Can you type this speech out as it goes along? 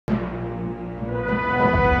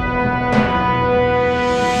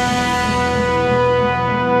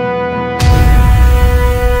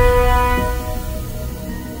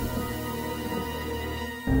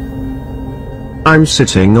I'm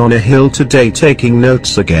sitting on a hill today taking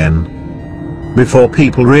notes again. Before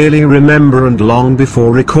people really remember and long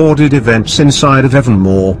before recorded events inside of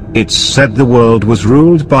Evermore, it's said the world was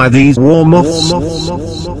ruled by these Warmoths.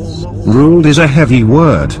 Ruled is a heavy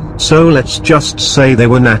word, so let's just say they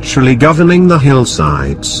were naturally governing the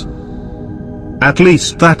hillsides. At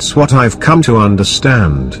least that's what I've come to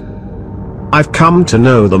understand. I've come to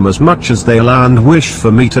know them as much as they allow and wish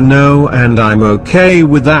for me to know, and I'm okay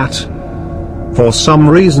with that. For some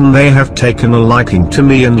reason they have taken a liking to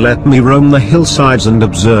me and let me roam the hillsides and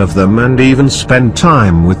observe them and even spend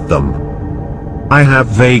time with them. I have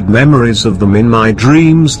vague memories of them in my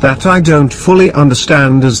dreams that I don't fully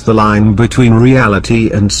understand, as the line between reality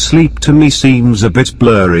and sleep to me seems a bit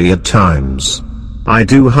blurry at times. I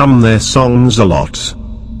do hum their songs a lot.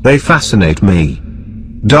 They fascinate me.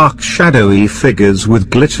 Dark shadowy figures with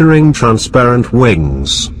glittering transparent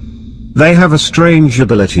wings. They have a strange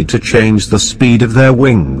ability to change the speed of their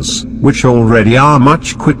wings, which already are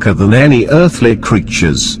much quicker than any earthly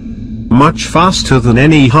creatures. Much faster than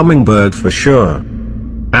any hummingbird for sure.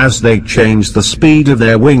 As they change the speed of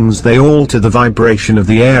their wings, they alter the vibration of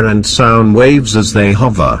the air and sound waves as they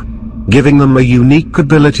hover, giving them a unique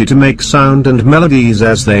ability to make sound and melodies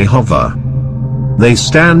as they hover. They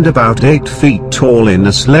stand about 8 feet tall in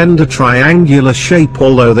a slender triangular shape,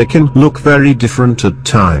 although they can look very different at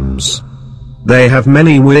times. They have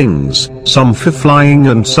many wings, some for flying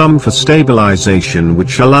and some for stabilization,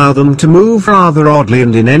 which allow them to move rather oddly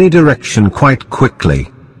and in any direction quite quickly.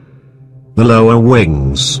 The lower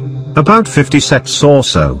wings, about 50 sets or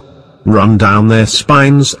so, run down their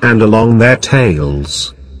spines and along their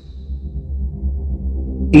tails.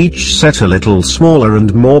 Each set a little smaller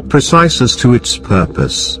and more precise as to its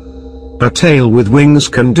purpose. A tail with wings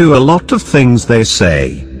can do a lot of things, they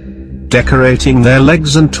say. Decorating their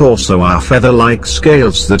legs and torso are feather-like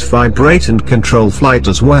scales that vibrate and control flight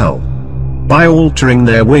as well. By altering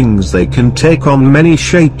their wings they can take on many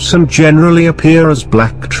shapes and generally appear as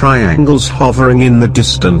black triangles hovering in the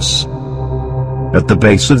distance. At the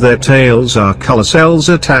base of their tails are color cells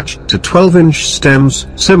attached to 12-inch stems,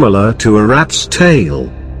 similar to a rat's tail.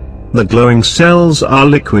 The glowing cells are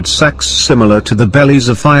liquid sacs similar to the bellies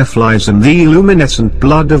of fireflies and the luminescent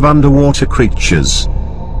blood of underwater creatures.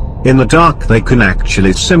 In the dark they can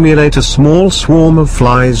actually simulate a small swarm of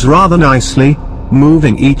flies rather nicely,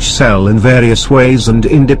 moving each cell in various ways and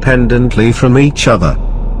independently from each other.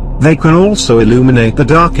 They can also illuminate the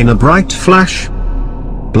dark in a bright flash,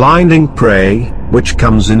 blinding prey, which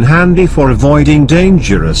comes in handy for avoiding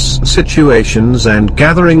dangerous situations and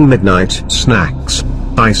gathering midnight snacks,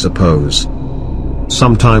 I suppose.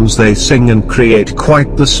 Sometimes they sing and create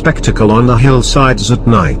quite the spectacle on the hillsides at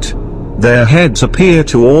night. Their heads appear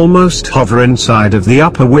to almost hover inside of the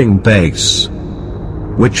upper wing base,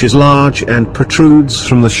 which is large and protrudes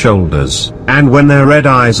from the shoulders, and when their red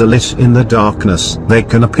eyes are lit in the darkness, they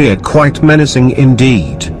can appear quite menacing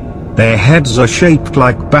indeed. Their heads are shaped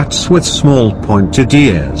like bats with small pointed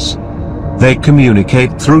ears. They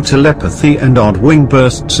communicate through telepathy and odd wing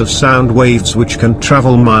bursts of sound waves which can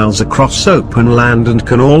travel miles across open land and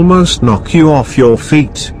can almost knock you off your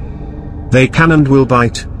feet. They can and will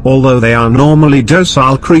bite, although they are normally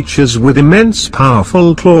docile creatures with immense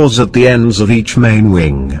powerful claws at the ends of each main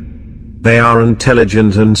wing. They are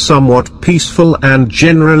intelligent and somewhat peaceful and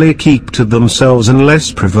generally keep to themselves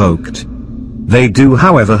unless provoked. They do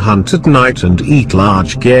however hunt at night and eat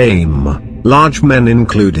large game, large men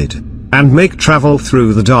included, and make travel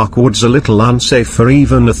through the dark woods a little unsafe for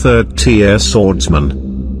even a third-tier swordsman.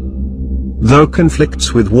 Though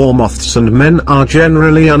conflicts with Warmoths and men are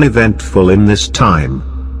generally uneventful in this time,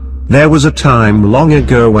 there was a time long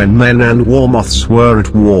ago when men and Warmoths were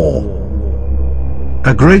at war.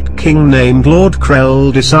 A great king named Lord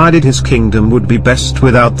Krell decided his kingdom would be best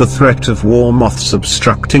without the threat of Warmoths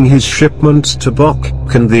obstructing his shipments to Bok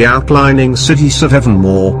and the outlying cities of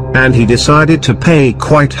Evermore, and he decided to pay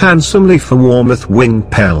quite handsomely for Warmoth wing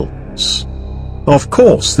pelts. Of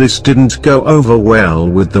course this didn't go over well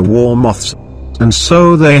with the Warmoths, and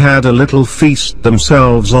so they had a little feast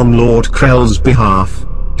themselves on Lord Krell's behalf,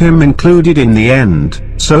 him included in the end.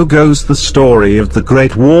 So goes the story of the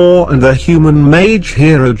Great War and the human mage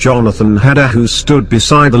hero Jonathan Hadda, who stood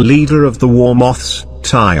beside the leader of the Warmoths,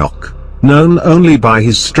 Tyok, known only by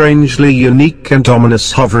his strangely unique and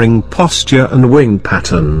ominous hovering posture and wing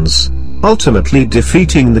patterns, ultimately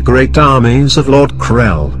defeating the great armies of Lord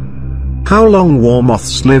Krell. How long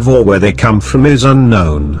Warmoths live or where they come from is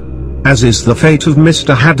unknown, as is the fate of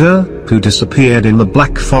Mr. Hadda, who disappeared in the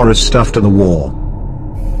Black Forest after the war.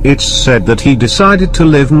 It's said that he decided to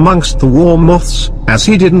live amongst the Warmoths, as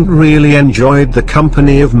he didn't really enjoy the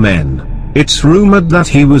company of men. It's rumored that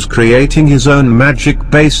he was creating his own magic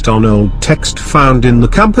based on old text found in the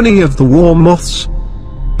company of the Warmoths.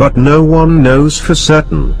 But no one knows for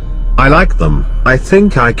certain. I like them. I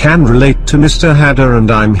think I can relate to Mr. Hadder, and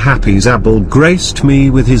I'm happy Zabel graced me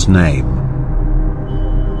with his name.